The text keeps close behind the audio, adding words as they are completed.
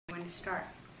start.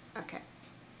 Okay.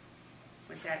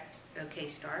 Was that okay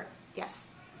start? Yes.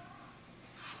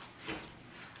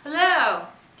 Hello!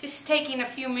 Just taking a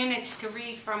few minutes to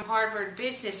read from Harvard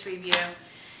Business Review.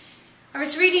 I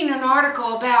was reading an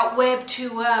article about Web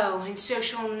 2.0 and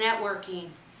social networking.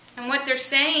 And what they're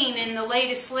saying in the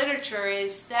latest literature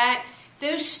is that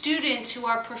those students who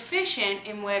are proficient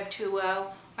in Web 2.0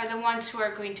 are the ones who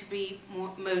are going to be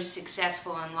most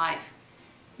successful in life.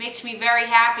 Makes me very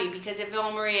happy because at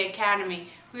Villa Maria Academy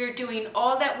we are doing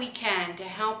all that we can to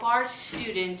help our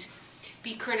students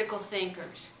be critical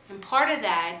thinkers. And part of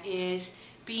that is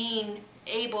being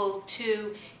able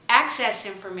to access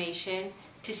information,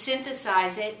 to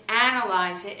synthesize it,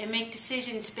 analyze it, and make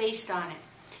decisions based on it.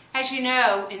 As you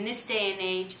know, in this day and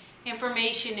age,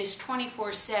 information is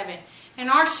 24/7, and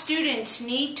our students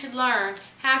need to learn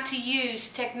how to use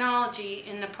technology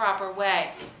in the proper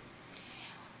way.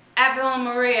 At Villa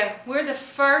Maria, we're the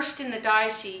first in the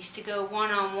diocese to go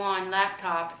one-on-one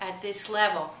laptop at this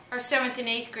level. Our 7th and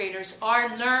 8th graders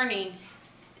are learning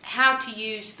how to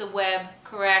use the web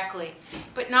correctly.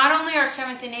 But not only our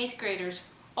 7th and 8th graders,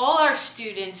 all our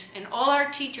students and all our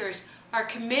teachers are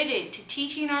committed to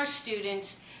teaching our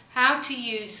students how to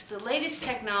use the latest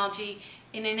technology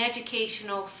in an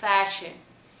educational fashion.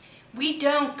 We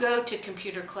don't go to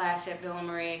computer class at Villa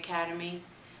Maria Academy.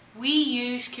 We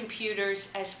use computers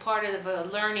as part of a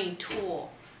learning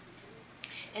tool.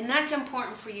 And that's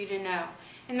important for you to know.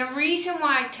 And the reason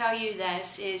why I tell you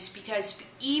this is because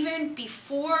even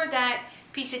before that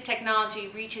piece of technology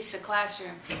reaches the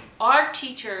classroom, our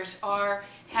teachers are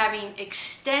having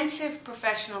extensive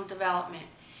professional development.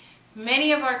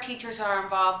 Many of our teachers are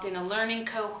involved in a learning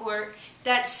cohort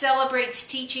that celebrates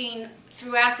teaching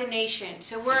throughout the nation.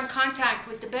 So we're in contact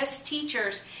with the best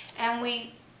teachers, and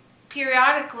we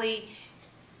periodically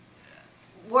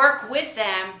work with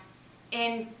them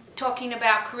in talking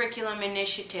about curriculum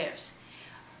initiatives.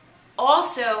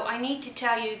 Also, I need to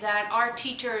tell you that our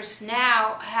teachers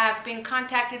now have been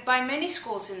contacted by many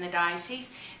schools in the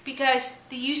diocese because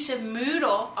the use of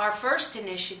Moodle, our first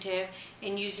initiative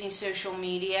in using social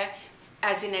media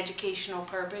as an educational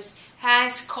purpose,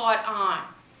 has caught on.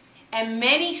 And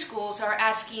many schools are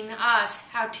asking us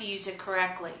how to use it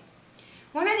correctly.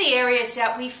 One of the areas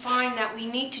that we find that we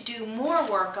need to do more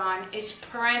work on is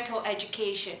parental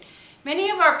education. Many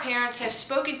of our parents have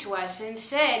spoken to us and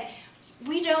said,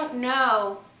 we don't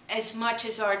know as much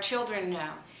as our children know.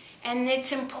 And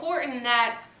it's important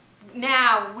that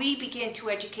now we begin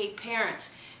to educate parents.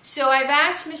 So I've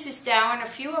asked Mrs. Dow and a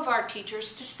few of our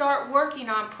teachers to start working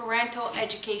on parental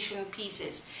education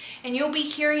pieces. And you'll be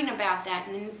hearing about that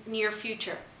in the near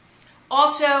future.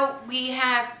 Also, we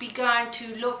have begun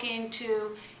to look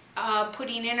into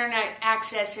putting internet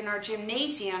access in our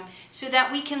gymnasium so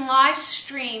that we can live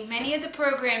stream many of the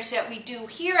programs that we do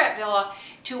here at Villa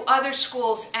to other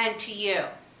schools and to you.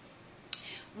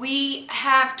 We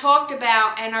have talked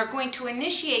about and are going to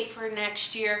initiate for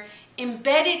next year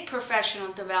embedded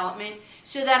professional development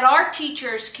so that our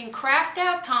teachers can craft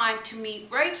out time to meet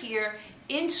right here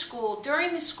in school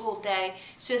during the school day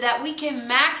so that we can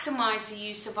maximize the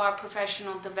use of our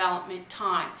professional development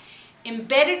time.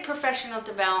 Embedded professional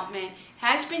development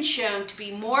has been shown to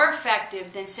be more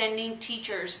effective than sending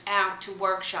teachers out to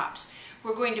workshops.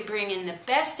 We're going to bring in the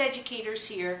best educators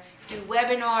here, do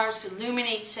webinars,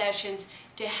 illuminate sessions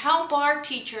to help our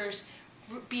teachers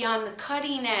be on the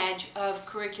cutting edge of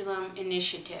curriculum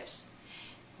initiatives.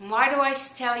 And why do I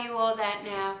tell you all that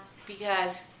now?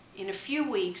 Because in a few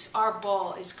weeks, our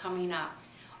ball is coming up.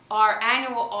 Our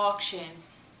annual auction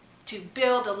to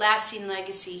build a lasting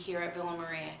legacy here at Villa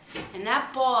Maria. And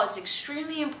that ball is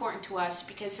extremely important to us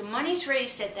because the monies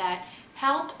raised at that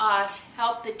help us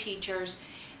help the teachers,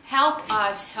 help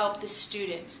us help the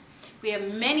students. We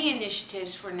have many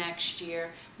initiatives for next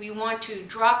year. We want to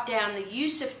drop down the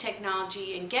use of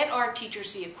technology and get our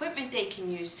teachers the equipment they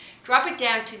can use, drop it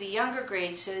down to the younger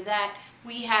grades so that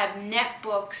we have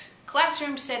netbooks,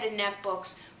 classroom set of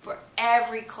netbooks for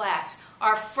every class.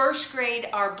 Our first grade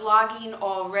are blogging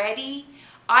already.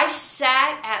 I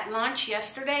sat at lunch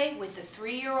yesterday with a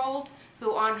 3-year-old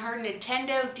who on her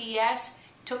Nintendo DS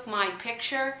took my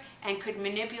picture and could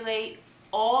manipulate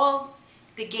all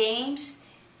the games.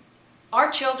 Our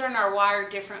children are wired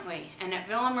differently, and at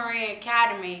Villa Maria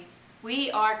Academy, we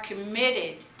are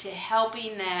committed to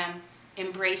helping them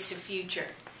embrace the future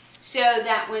so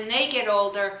that when they get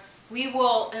older, we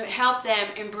will help them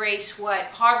embrace what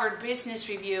Harvard Business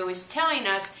Review is telling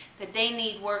us, that they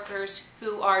need workers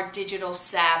who are digital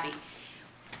savvy.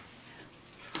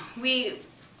 We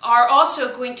are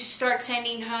also going to start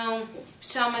sending home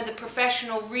some of the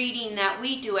professional reading that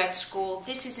we do at school.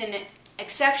 This is an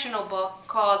exceptional book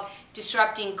called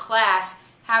Disrupting Class: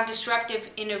 How Disruptive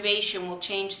Innovation Will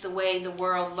Change the Way the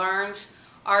World Learns.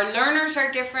 Our learners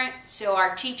are different, so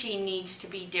our teaching needs to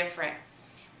be different.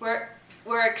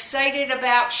 We're excited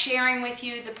about sharing with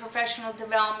you the professional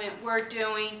development we're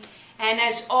doing, and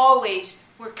as always,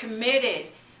 we're committed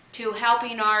to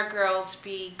helping our girls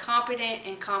be competent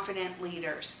and confident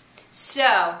leaders.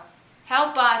 So,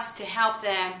 help us to help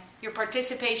them. Your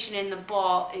participation in the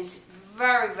ball is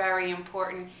very, very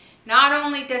important. Not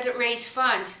only does it raise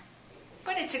funds,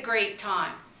 but it's a great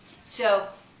time. So,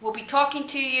 we'll be talking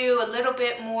to you a little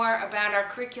bit more about our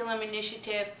curriculum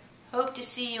initiative. Hope to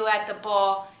see you at the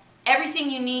ball. Everything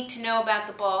you need to know about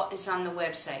the ball is on the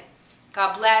website.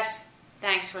 God bless.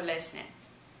 Thanks for listening.